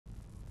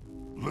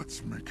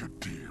Let's make a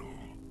deal.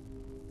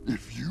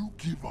 If you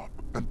give up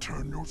and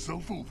turn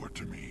yourself over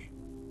to me,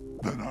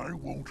 then I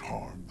won't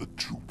harm the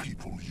two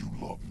people you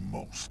love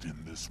most in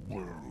this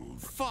world.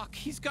 Fuck,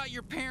 he's got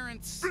your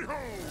parents. Behold!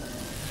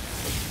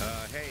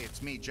 Hey,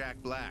 it's me,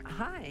 Jack Black.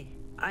 Hi,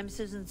 I'm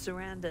Susan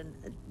Sarandon.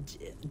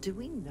 Do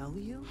we know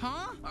you?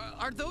 Huh?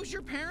 Are those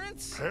your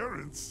parents?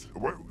 Parents?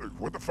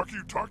 What the fuck are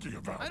you talking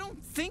about? I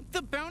don't think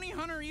the bounty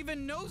hunter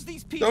even knows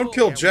these people. Don't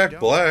kill Yeah, Jack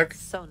Black.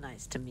 So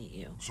nice to meet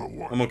you. So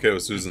what? I'm okay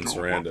with Susan You don't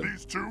love Sarandon.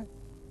 these two?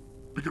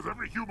 Because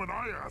every human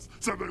I asked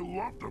said they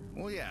loved them.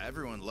 Well, yeah,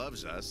 everyone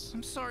loves us.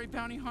 I'm sorry,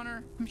 bounty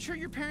hunter. I'm sure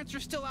your parents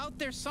are still out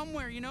there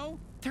somewhere, you know?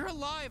 They're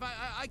alive.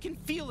 I can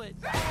feel it.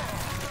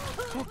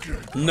 Okay.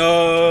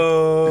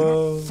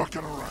 No. Enough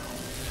fucking around.